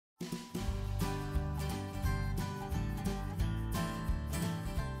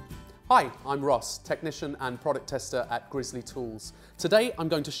Hi, I'm Ross, technician and product tester at Grizzly Tools. Today I'm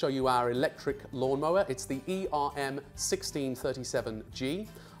going to show you our electric lawnmower. It's the ERM1637G.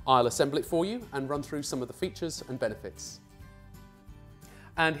 I'll assemble it for you and run through some of the features and benefits.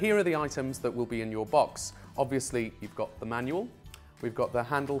 And here are the items that will be in your box. Obviously you've got the manual, we've got the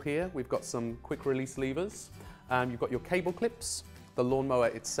handle here, we've got some quick release levers, you've got your cable clips, the lawnmower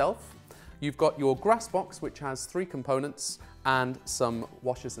itself, you've got your grass box which has 3 components and some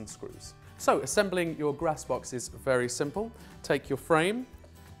washers and screws. So assembling your grass box is very simple. Take your frame,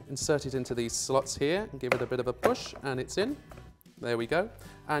 insert it into these slots here and give it a bit of a push and it's in. There we go.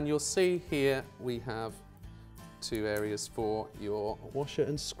 And you'll see here we have 2 areas for your washer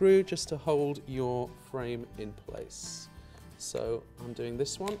and screw just to hold your frame in place. So I'm doing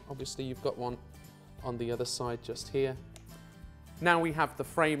this one. Obviously you've got one on the other side just here. Now we have the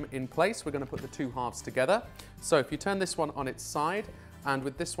frame in place, we're going to put the 2 halves together. So if you turn this one on its side and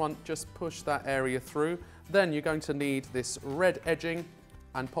with this one just push that area through, then you're going to need this red edging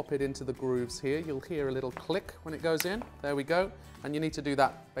and pop it into the grooves here. You'll hear a little click when it goes in. There we go. And you need to do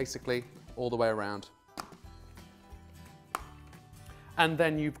that basically all the way around. And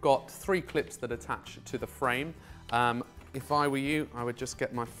then you've got 3 clips that attach to the frame. If I were you, I would just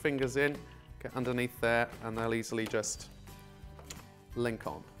get my fingers in, get underneath there, and they'll easily just link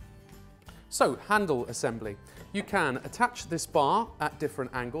on. So, handle assembly. You can attach this bar at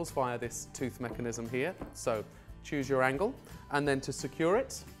different angles via this tooth mechanism here. So, choose your angle, and then to secure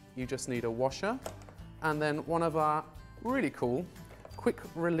it, you just need a washer, and then one of our really cool quick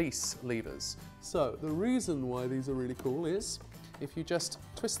release levers. So, the reason why these are really cool is if you just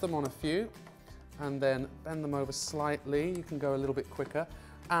twist them on a few, and then bend them over slightly, you can go a little bit quicker,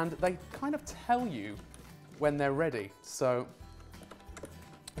 and they kind of tell you when they're ready. So,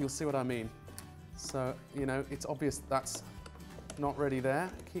 you'll see what I mean. So, you know, it's obvious that's not ready there.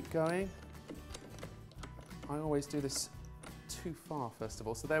 Keep going. I always do this too far, first of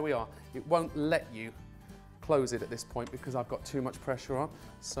all. So there we are. It won't let you close it at this point because I've got too much pressure on.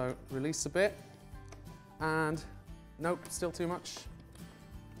 So release a bit. And nope, still too much.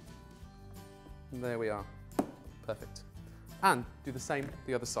 And there we are. Perfect. And do the same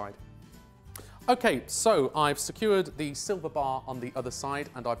the other side. Okay, so I've secured the silver bar on the other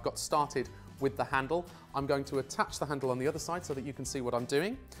side and I've got started with the handle. I'm going to attach the handle on the other side so that you can see what I'm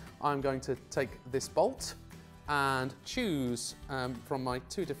doing. I'm going to take this bolt and choose from my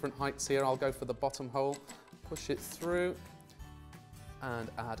 2 different heights here. I'll go for the bottom hole, push it through and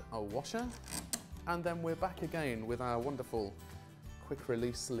add a washer. And then we're back again with our wonderful quick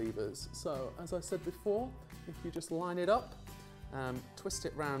release levers. So as I said before, if you just line it up, twist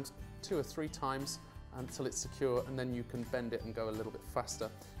it round 2 or 3 times until it's secure, and then you can bend it and go a little bit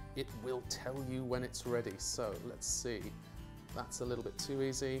faster. It will tell you when it's ready. So let's see. That's a little bit too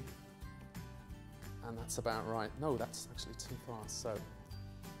easy. And that's about right. No, that's actually too fast. So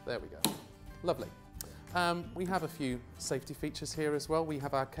there we go. Lovely. We have a few safety features here as well. We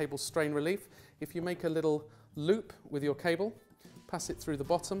have our cable strain relief. If you make a little loop with your cable, pass it through the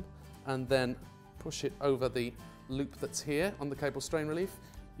bottom and then push it over the loop that's here on the cable strain relief,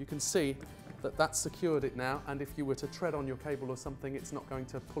 you can see that that's secured it now, and if you were to tread on your cable or something, it's not going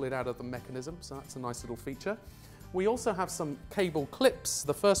to pull it out of the mechanism, so that's a nice little feature. We also have some cable clips,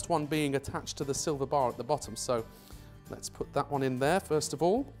 the first one being attached to the silver bar at the bottom, so let's put that one in there first of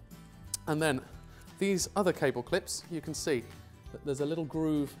all. And then these other cable clips, you can see that there's a little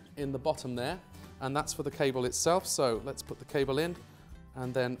groove in the bottom there, and that's for the cable itself, so let's put the cable in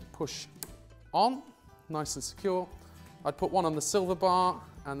and then push on, nice and secure. I'd put one on the silver bar,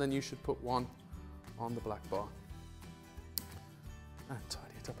 and then you should put one on the black bar. And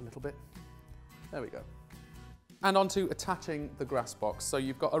tidy it up a little bit. There we go. And onto attaching the grass box. So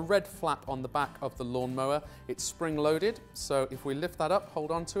you've got a red flap on the back of the lawnmower. It's spring loaded, so if we lift that up, hold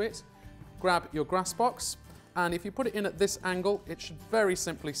on to it, grab your grass box, and if you put it in at this angle, it should very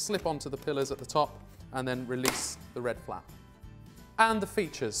simply slip onto the pillars at the top and then release the red flap. And the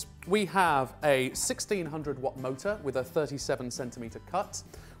features. We have a 1600 watt motor with a 37 centimeter cut.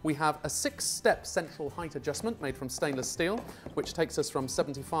 We have a 6-step central height adjustment made from stainless steel, which takes us from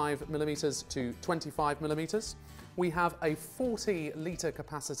 75 millimeters to 25 millimeters. We have a 40 litre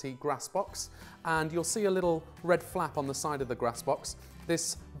capacity grass box, and you'll see a little red flap on the side of the grass box.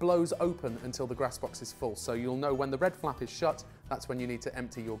 This blows open until the grass box is full, so you'll know when the red flap is shut, that's when you need to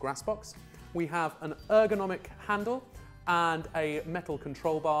empty your grass box. We have an ergonomic handle and a metal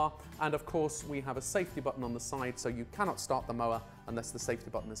control bar, and of course we have a safety button on the side, so you cannot start the mower unless the safety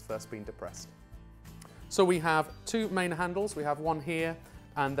button has first been depressed. So we have 2 main handles. We have one here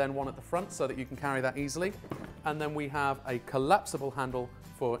and then one at the front so that you can carry that easily. and then we have a collapsible handle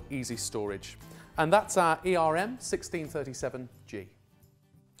for easy storage. And that's our ERM1637G.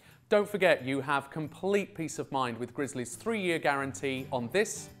 Don't forget, you have complete peace of mind with Grizzly's 3-year guarantee on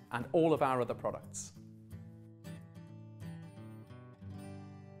this and all of our other products.